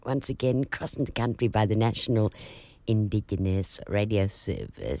once again crossing the country by the National Indigenous Radio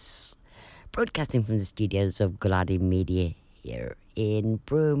Service, broadcasting from the studios of Goolarri Media here in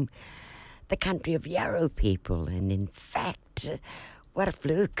Broome, the country of Yarrow people. And in fact, what a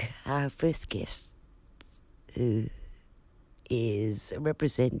fluke, our first guest, who is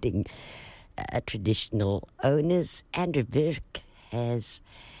representing traditional owners, Andrew Bourke, has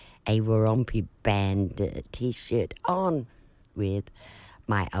a Warumpi Band t-shirt on with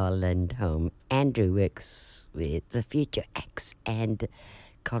My Island Home. Andrew works with the Future Acts and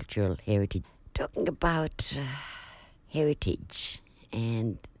Cultural Heritage, talking about heritage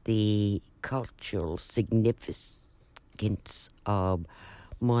and the cultural significance of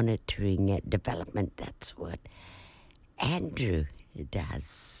monitoring development. That's what Andrew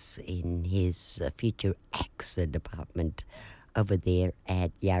does in his Future Acts department over there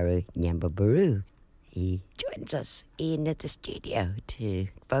at Yarrow Nyambaburu. He joins us in the studio to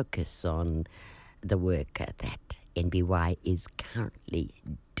focus on the work that NBY is currently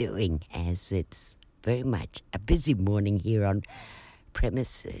doing, as it's very much a busy morning here on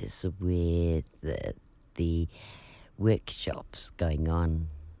premises with the workshops going on,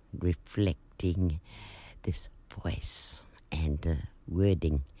 reflecting this voice and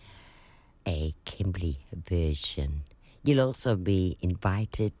wording a Kimberley version. You'll also be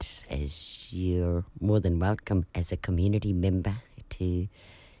invited, as you're more than welcome as a community member, to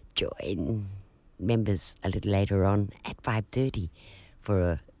join members a little later on at 5:30 for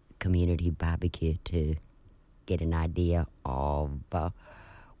a community barbecue to get an idea of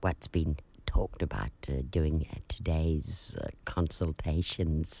what's been talked about during today's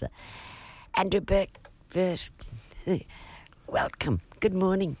consultations. Andrew Bourke, welcome. Good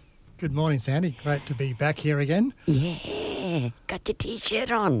morning. Good morning, Sandy. Great to be back here again. Yeah, got your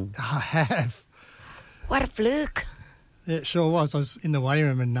t-shirt on. I have. What a fluke. Yeah, it sure was. I was in the waiting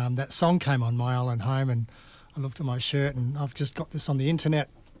room and that song came on, My Island Home, and I looked at my shirt and I've just got this on the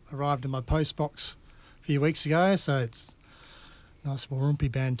internet, arrived in my post box a few weeks ago, so it's a nice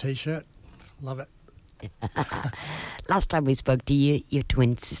Warumpi Band t-shirt. Love it. Last time we spoke to you, your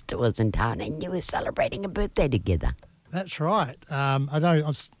twin sister was in town and you were celebrating a birthday together. That's right. I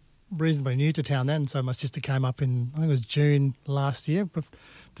was reasonably new to town then, so my sister came up in, I think it was June last year,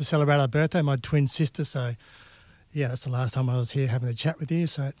 to celebrate our birthday, my twin sister. So, yeah, that's the last time I was here having a chat with you,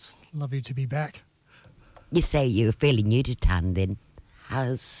 so it's lovely to be back. You say you were fairly new to town then.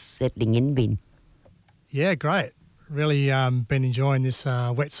 How's settling in been? Yeah, great. Really been enjoying this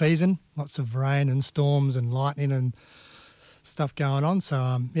wet season. Lots of rain and storms and lightning and stuff going on.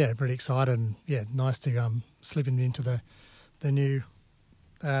 So, yeah, pretty excited and, yeah, nice to slipping into the new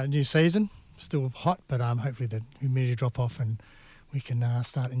season. Still hot, but hopefully the humidity drop off and we can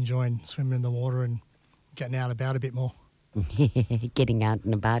start enjoying swimming in the water and getting out and about a bit more. Getting out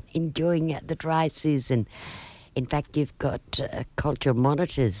and about, enjoying the dry season. In fact, you've got culture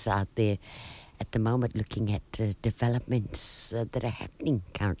monitors out there at the moment looking at developments that are happening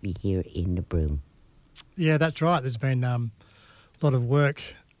currently here in Broome. Yeah, that's right. There's been a lot of work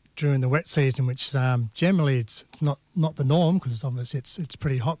during the wet season, which generally it's not the norm because obviously it's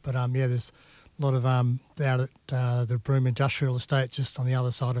pretty hot. But yeah, there's a lot of out at the Broome Industrial Estate, just on the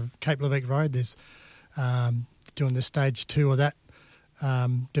other side of Cape Leveque Road. There's doing the stage 2 of that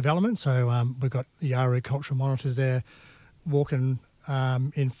development. So we've got the Yarrow cultural monitors there walking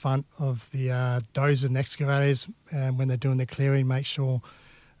in front of the dozers and excavators, and when they're doing the clearing, make sure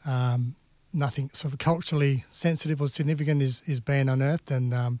nothing sort of culturally sensitive or significant is being unearthed.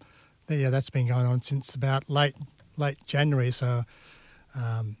 And yeah, that's been going on since about late January. So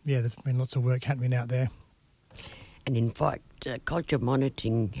yeah, there's been lots of work happening out there. And in fact, culture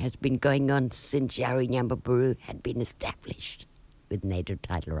monitoring has been going on since Yarrow Nyambaburu had been established with native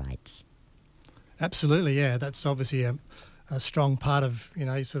title rights. Absolutely, yeah. That's obviously a strong part of,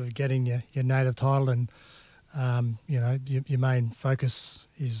 sort of getting your native title, and, your main focus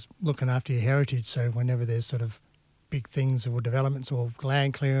is looking after your heritage. So whenever there's sort of big things or developments or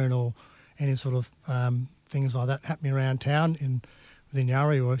land clearing or any sort of things like that happening around town within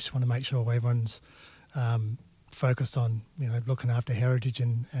Yarrow, we just want to make sure everyone's focused on, looking after heritage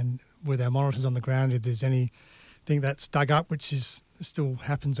and with our monitors on the ground, if there's anything that's dug up, which still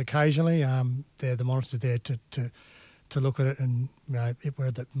happens occasionally, they're the monitors there to look at it, and where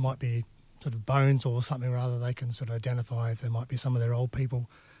that might be sort of bones or something rather, they can sort of identify if there might be some of their old people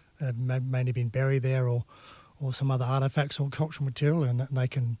that have mainly been buried there, or some other artefacts or cultural material, and they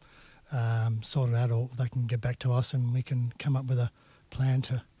can sort it out, or they can get back to us and we can come up with a plan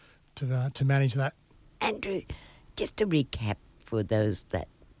to manage that. Andrew, just to recap for those that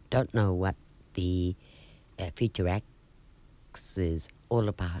don't know what the Future Acts all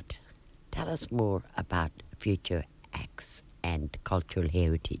about. Tell us more about future acts and cultural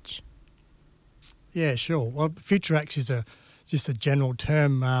heritage. Yeah, sure. Well, future acts is just a general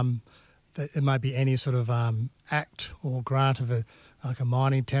term that it might be any sort of act or grant of a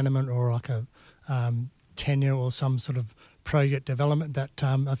mining tenement or like a tenure or some sort of project development that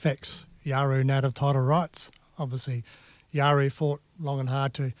affects Yawuru native title rights. Obviously, Yawuru fought long and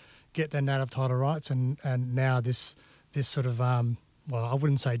hard to get their native title rights, and now this sort of well, I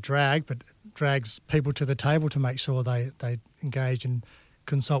wouldn't say drag, but drags people to the table to make sure they engage and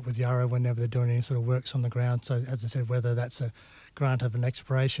consult with Yawuru whenever they're doing any sort of works on the ground. So, as I said, whether that's a grant of an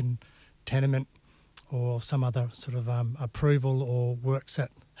exploration tenement or some other sort of approval or works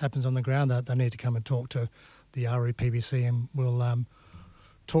that happens on the ground, they need to come and talk to the Yawuru PBC, and we'll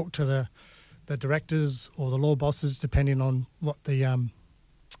talk to the directors or the law bosses depending on what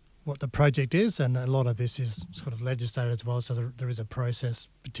the project is, and a lot of this is sort of legislated as well. So there is a process,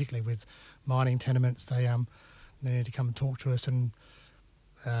 particularly with mining tenements. They need to come and talk to us, and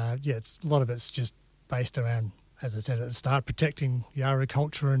a lot of it's just based around, as I said at the start, protecting Yawuru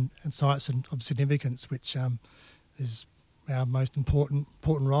culture and sites of significance, which is our most important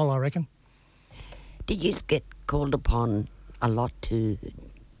role, I reckon. Did you get called upon a lot to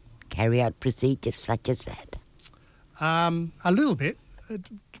carry out procedures such as that? A little bit. It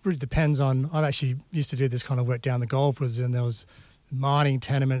really depends on. I actually used to do this kind of work down the Goldfields, and there was mining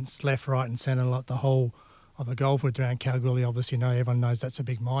tenements left, right, and centre, like the whole of the Goldfields around Kalgoorlie. Obviously, everyone knows that's a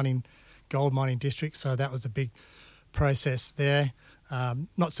big gold mining district, so that was a big process there.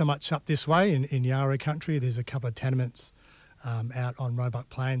 Not so much up this way in Yawuru country. There's a couple of tenements out on Roebuck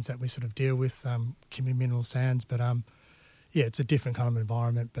Plains that we sort of deal with, Kimmy Mineral Sands, but it's a different kind of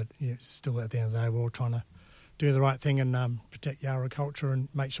environment, but still at the end of the day, we're all trying to do the right thing and protect Yawuru culture and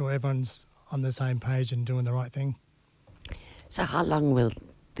make sure everyone's on the same page and doing the right thing. So how long will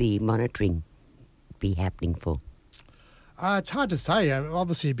the monitoring be happening for? It's hard to say,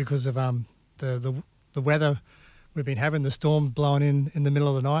 obviously, because of the weather we've been having, the storm blowing in the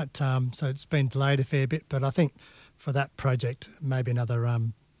middle of the night, so it's been delayed a fair bit, but I think for that project, maybe another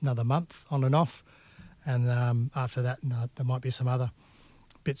month on and off, and after that, there might be some other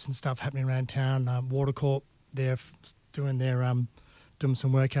bits and stuff happening around town. Watercorp, they're doing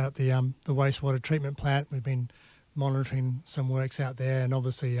some work out at the wastewater treatment plant. We've been monitoring some works out there, and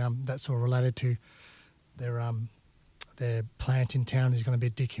obviously that's all related to their plant in town is going to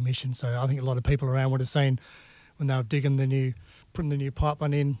be decommissioned. So I think a lot of people around would have seen when they were putting the new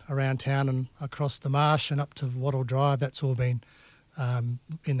pipeline in around town and across the marsh and up to Wattle Drive. That's all been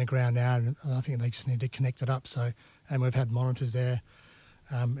in the ground now, and I think they just need to connect it up. So, and we've had monitors there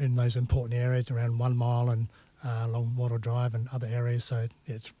in those important areas around 1 mile and along Wattle Drive and other areas. So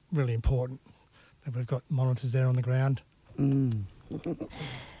it's really important that we've got monitors there on the ground.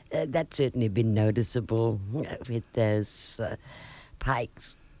 That's certainly been noticeable with those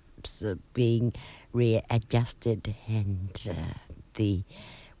pipes being readjusted and the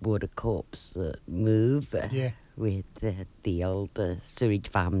water corps move with the old sewage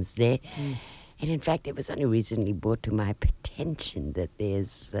farms there. And in fact, it was only recently brought to my attention that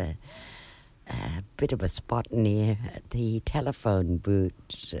there's a bit of a spot near the telephone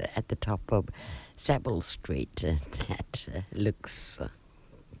booth at the top of Savile Street that looks,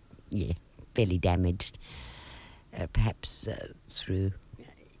 fairly damaged, perhaps through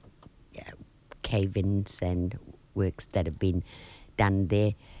cave-ins and works that have been done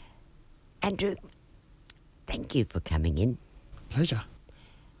there. Andrew, thank you for coming in. Pleasure.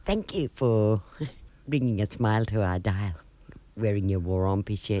 Thank you for bringing a smile to our dial, wearing your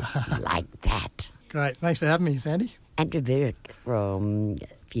Warumpi shirt like that. Great. Thanks for having me, Sandy. Andrew Bourke from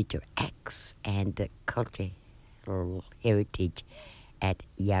Future Acts and Cultural Heritage at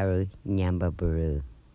Yawuru Nyambaburu.